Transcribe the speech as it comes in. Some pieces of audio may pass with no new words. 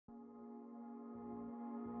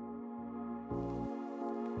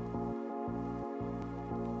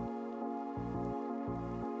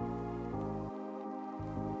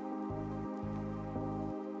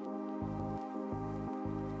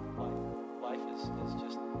is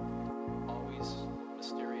just always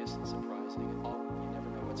mysterious and surprising. You never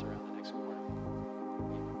know what's around the next corner.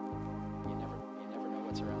 You never know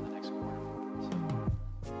what's around the next corner.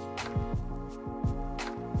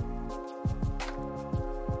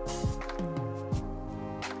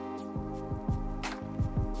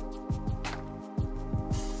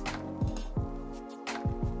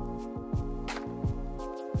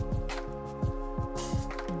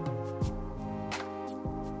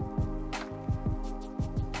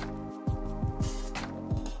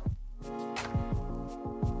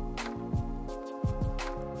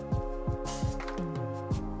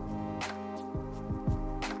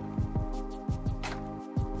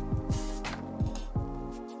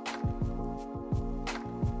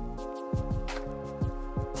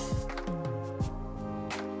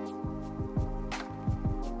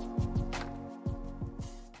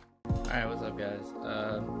 Alright, what's up guys?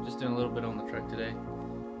 Just doing a little bit on the truck today.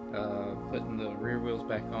 Putting the rear wheels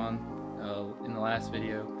back on. In the last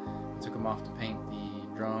video, I took them off to paint the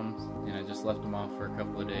drums, and I just left them off for a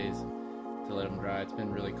couple of days to let them dry. It's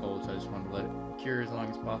been really cold, so I just wanted to let it cure as long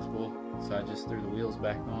as possible. So I just threw the wheels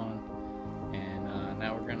back on, and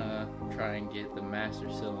now we're gonna try and get the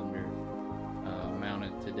master cylinder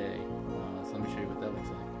mounted today. So let me show you what that looks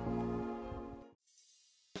like.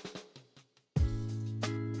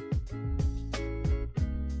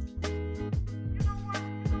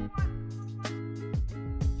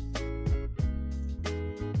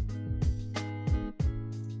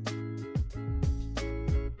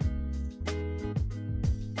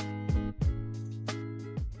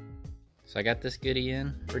 So I got this goodie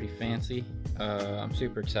in, pretty fancy. I'm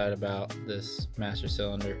super excited about this master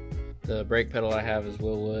cylinder. The brake pedal I have is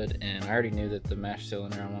wilwood, and I already knew that the master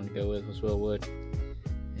cylinder I wanted to go with was wilwood.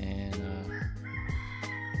 And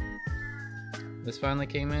this finally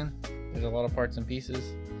came in. There's a lot of parts and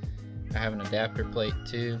pieces. I have an adapter plate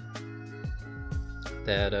too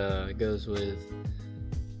that goes with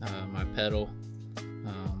my pedal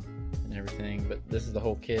and everything, but this is the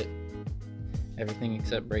whole kit. Everything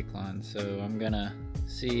except brake lines. So I'm gonna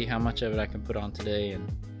see how much of it I can put on today,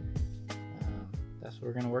 and that's what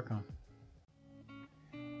we're gonna work on.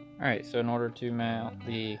 Alright, so in order to mount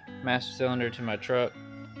the master cylinder to my truck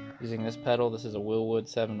using this pedal, this is a wilwood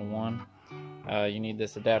 7-to-1, you need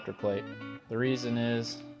this adapter plate. The reason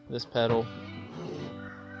is this pedal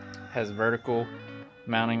has vertical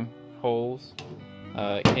mounting holes.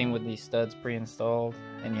 It came with these studs pre-installed,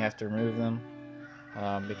 and you have to remove them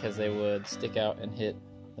because they would stick out and hit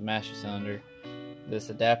the master cylinder. This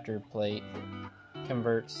adapter plate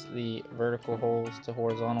converts the vertical holes to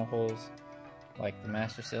horizontal holes like the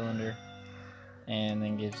master cylinder, and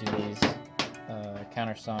then gives you these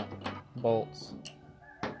countersunk bolts.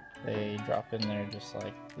 They drop in there just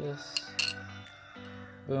like this,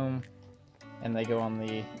 boom, and they go on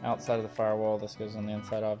the outside of the firewall. This goes on the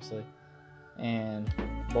inside obviously, and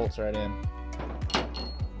bolts right in.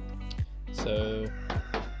 So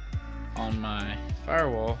on my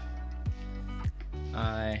firewall,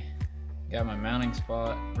 I got my mounting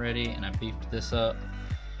spot ready, and I beefed this up,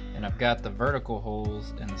 and I've got the vertical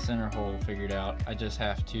holes and the center hole figured out. I just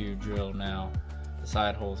have to drill now the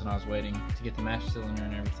side holes, and I was waiting to get the master cylinder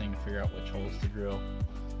and everything to figure out which holes to drill.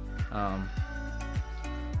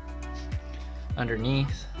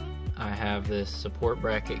 Underneath I have this support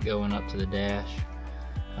bracket going up to the dash.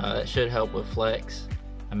 That should help with flex.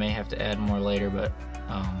 I may have to add more later, but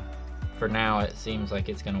for now it seems like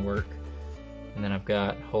it's going to work. And then I've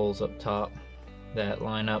got holes up top that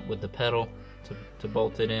line up with the pedal to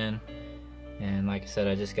bolt it in. And like I said,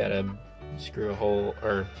 I just got to screw a hole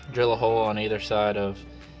or drill a hole on either side of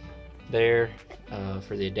there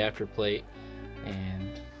for the adapter plate,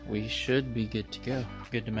 and we should be good to go.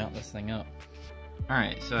 Good to mount this thing up.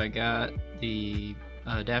 Alright, so I got the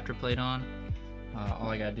adapter plate on. All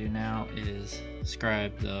I gotta do now is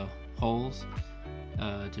scribe the holes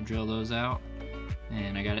to drill those out,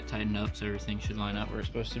 and I got it tightened up so everything should line up where it's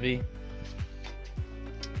supposed to be.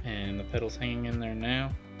 And the pedal's hanging in there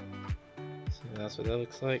now, so that's what that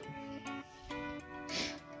looks like.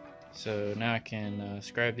 So now I can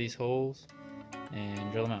scribe these holes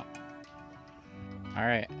and drill them out.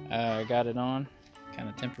 Alright, I got it on kind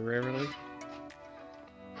of temporarily.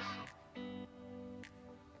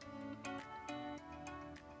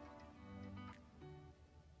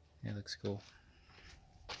 It looks cool.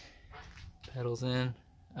 Pedals in.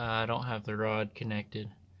 I don't have the rod connected,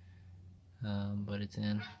 but it's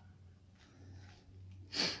in.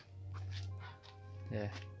 Yeah,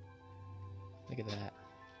 look at that.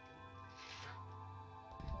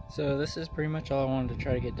 So this is pretty much all I wanted to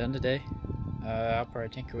try to get done today. I'll probably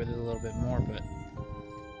tinker with it a little bit more, but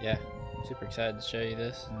yeah, Super excited to show you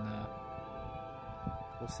this, and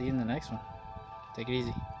we'll see you in the next one. Take it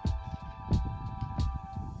easy.